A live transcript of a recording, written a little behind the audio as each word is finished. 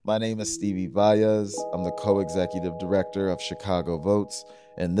My name is Stevie Valles. I'm the co-executive director of Chicago Votes,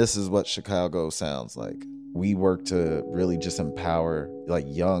 and this is what Chicago sounds like. We work to really just empower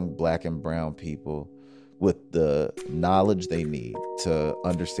young Black and brown people with the knowledge they need to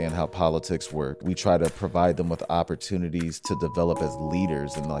understand how politics work. We try to provide them with opportunities to develop as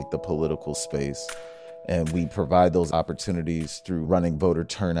leaders in the political space. And we provide those opportunities through running voter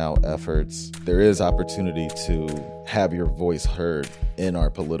turnout efforts. There is opportunity to have your voice heard in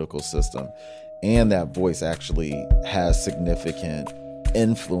our political system. And that voice actually has significant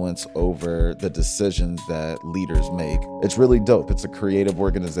influence over the decisions that leaders make. It's really dope. It's a creative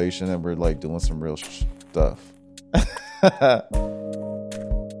organization and we're doing some real stuff.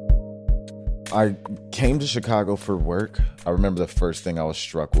 I came to Chicago for work. I remember the first thing I was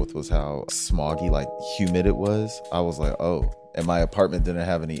struck with was how smoggy, humid it was. I was like, oh, and my apartment didn't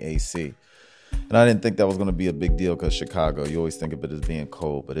have any AC. And I didn't think that was going to be a big deal because Chicago, you always think of it as being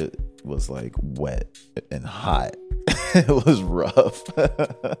cold, but it was wet and hot. It was rough.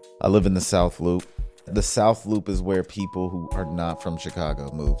 I live in the South Loop. The South Loop is where people who are not from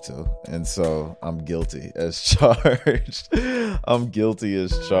Chicago move to. And so I'm guilty as charged. I'm guilty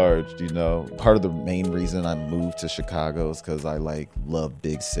as charged, Part of the main reason I moved to Chicago is because I love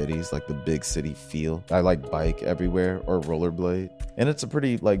big cities, the big city feel. I bike everywhere or rollerblade. And it's a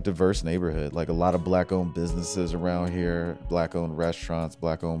pretty diverse neighborhood. A lot of Black-owned businesses around here, Black-owned restaurants,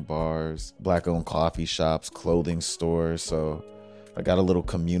 Black-owned bars, Black-owned coffee shops, clothing stores. So I got a little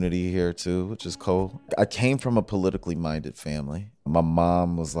community here too, which is cool. I came from a politically minded family. My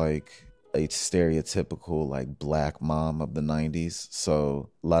mom was a stereotypical Black mom of the 90s. So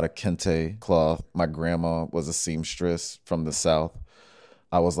a lot of kente cloth. My grandma was a seamstress from the South.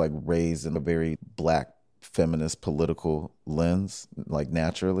 I was raised in a very Black feminist political lens,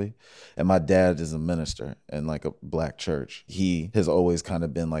 naturally. And my dad is a minister in a Black church. He has always kind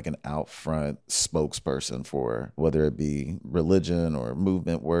of been an out front spokesperson for whether it be religion or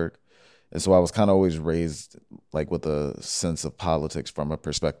movement work. And so I was kind of always raised with a sense of politics from a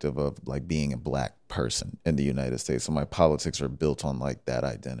perspective of being a Black person in the United States. So my politics are built on that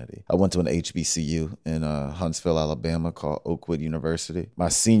identity. I went to an HBCU in Huntsville, Alabama called Oakwood University. My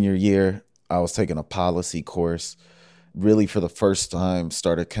senior year, I was taking a policy course, really for the first time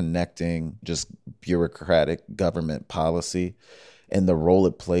started connecting just bureaucratic government policy and the role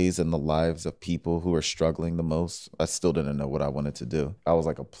it plays in the lives of people who are struggling the most. I still didn't know what I wanted to do. I was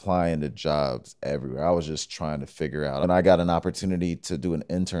applying to jobs everywhere. I was just trying to figure out. And I got an opportunity to do an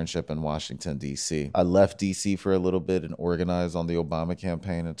internship in Washington, D.C. I left D.C. for a little bit and organized on the Obama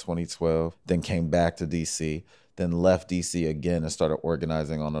campaign in 2012, then came back to D.C., then left D.C. again and started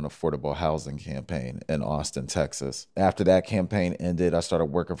organizing on an affordable housing campaign in Austin, Texas. After that campaign ended, I started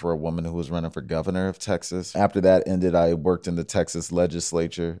working for a woman who was running for governor of Texas. After that ended, I worked in the Texas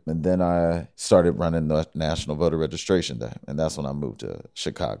legislature, and then I started running the National Voter Registration Day, and that's when I moved to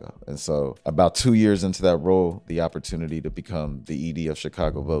Chicago. And so about 2 years into that role, the opportunity to become the ED of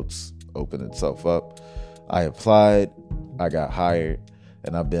Chicago Votes opened itself up. I applied, I got hired,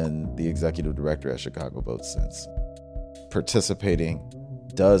 and I've been the executive director at Chicago Votes since. Participating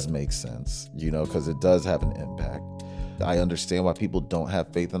does make sense, because it does have an impact. I understand why people don't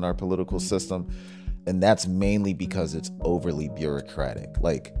have faith in our political system, and that's mainly because it's overly bureaucratic.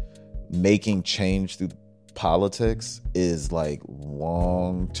 Making change through politics is long-term,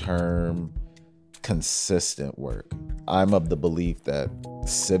 consistent work. I'm of the belief that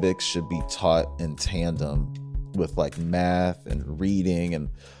civics should be taught in tandem with math and reading and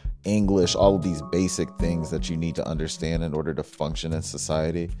English, all of these basic things that you need to understand in order to function in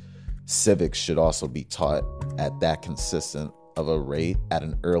society. Civics should also be taught at that consistent of a rate at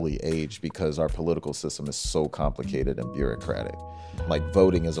an early age because our political system is so complicated and bureaucratic.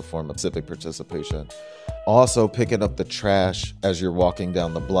 Voting is a form of civic participation. Also, picking up the trash as you're walking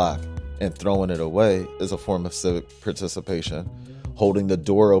down the block and throwing it away is a form of civic participation. Holding the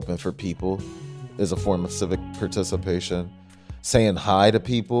door open for people is a form of civic participation. Saying hi to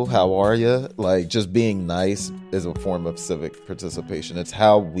people, how are you? Just being nice is a form of civic participation. It's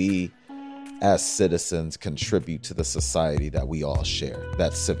how we as citizens contribute to the society that we all share.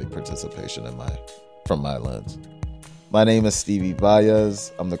 That's civic participation from my lens. My name is Stevie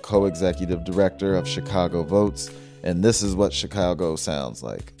Valles. I'm the co-executive director of Chicago Votes, and this is what Chicago sounds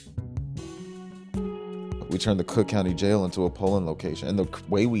like. We turned the Cook County Jail into a polling location. And the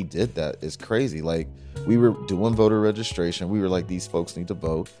way we did that is crazy. We were doing voter registration. We were these folks need to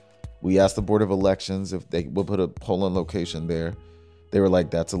vote. We asked the Board of Elections if they would put a polling location there. They were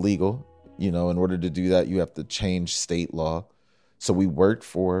that's illegal. In order to do that, you have to change state law. So we worked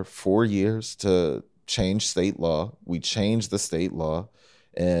for 4 years to change state law. We changed the state law.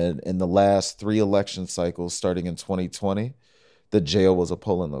 And in the last 3 election cycles, starting in 2020, the jail was a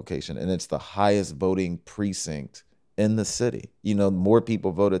polling location, and it's the highest voting precinct in the city. You know, more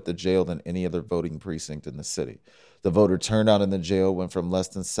people voted at the jail than any other voting precinct in the city. The voter turnout in the jail went from less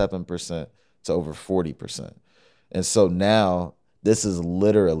than 7% to over 40%. And so now this is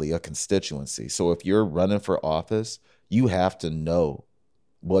literally a constituency. So if you're running for office, you have to know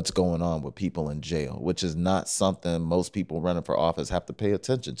what's going on with people in jail, which is not something most people running for office have to pay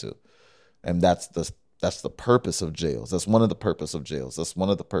attention to. And that's the purpose of jails. That's one of the purposes of jails. That's one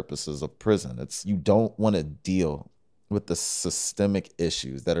of the purposes of prison. It's you don't want to deal with the systemic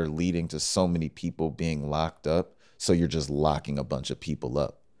issues that are leading to so many people being locked up. So you're just locking a bunch of people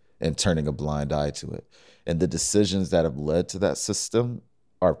up and turning a blind eye to it. And the decisions that have led to that system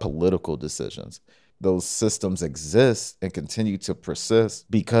are political decisions. Those systems exist and continue to persist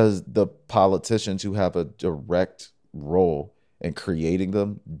because the politicians who have a direct role in creating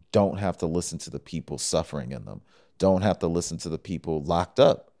them don't have to listen to the people suffering in them, don't have to listen to the people locked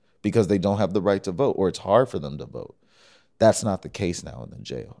up because they don't have the right to vote or it's hard for them to vote. That's not the case now in the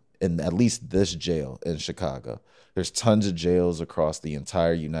jail, in at least this jail in Chicago. There's tons of jails across the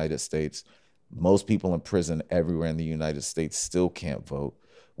entire United States. Most people in prison everywhere in the United States still can't vote,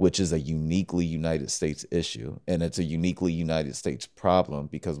 which is a uniquely United States issue. And it's a uniquely United States problem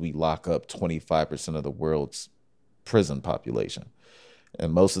because we lock up 25% of the world's prison population.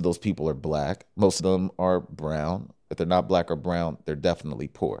 And most of those people are black. Most of them are brown. If they're not black or brown, they're definitely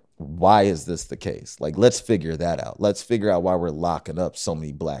poor. Why is this the case? Like, let's figure that out. Let's figure out why we're locking up so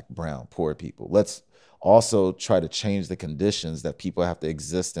many black, brown, poor people. Let's also try to change the conditions that people have to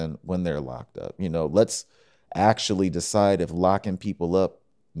exist in when they're locked up. You know, let's actually decide if locking people up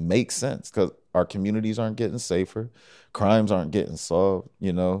makes sense because our communities aren't getting safer. Crimes aren't getting solved.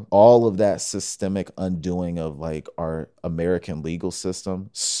 You know, all of that systemic undoing of like our American legal system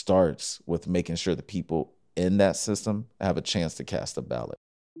starts with making sure the people in that system have a chance to cast a ballot.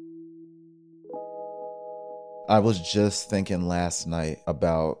 I was just thinking last night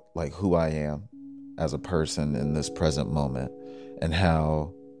about like who I am as a person in this present moment and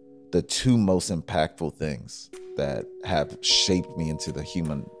how the 2 most impactful things that have shaped me into the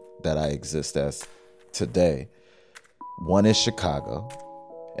human that I exist as today. One is Chicago,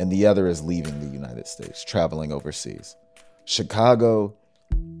 and the other is leaving the United States, traveling overseas. Chicago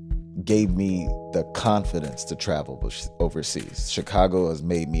gave me the confidence to travel overseas. Chicago has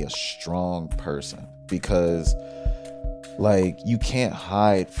made me a strong person because like you can't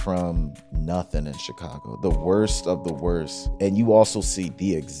hide from nothing in Chicago, the worst of the worst. And you also see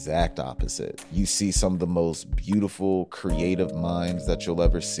the exact opposite. You see some of the most beautiful, creative minds that you'll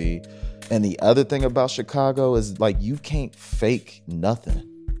ever see. And the other thing about Chicago is like you can't fake nothing.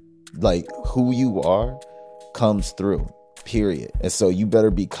 Like who you are comes through, period. And so you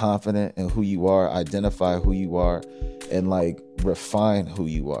better be confident in who you are, identify who you are, and like refine who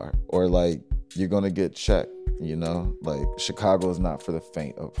you are, or like you're gonna get checked. You know, like Chicago is not for the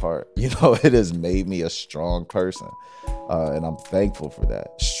faint of heart. You know, it has made me a strong person. And I'm thankful for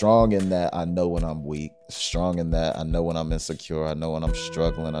that. Strong in that I know when I'm weak. Strong in that I know when I'm insecure. I know when I'm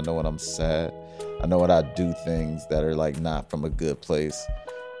struggling. I know when I'm sad. I know when I do things that are like not from a good place.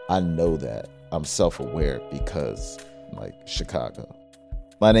 I know that. I'm self-aware because like Chicago.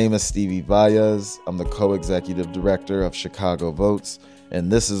 My name is Stevie Valles. I'm the co-executive director of Chicago Votes.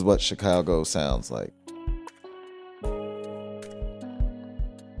 And this is what Chicago sounds like.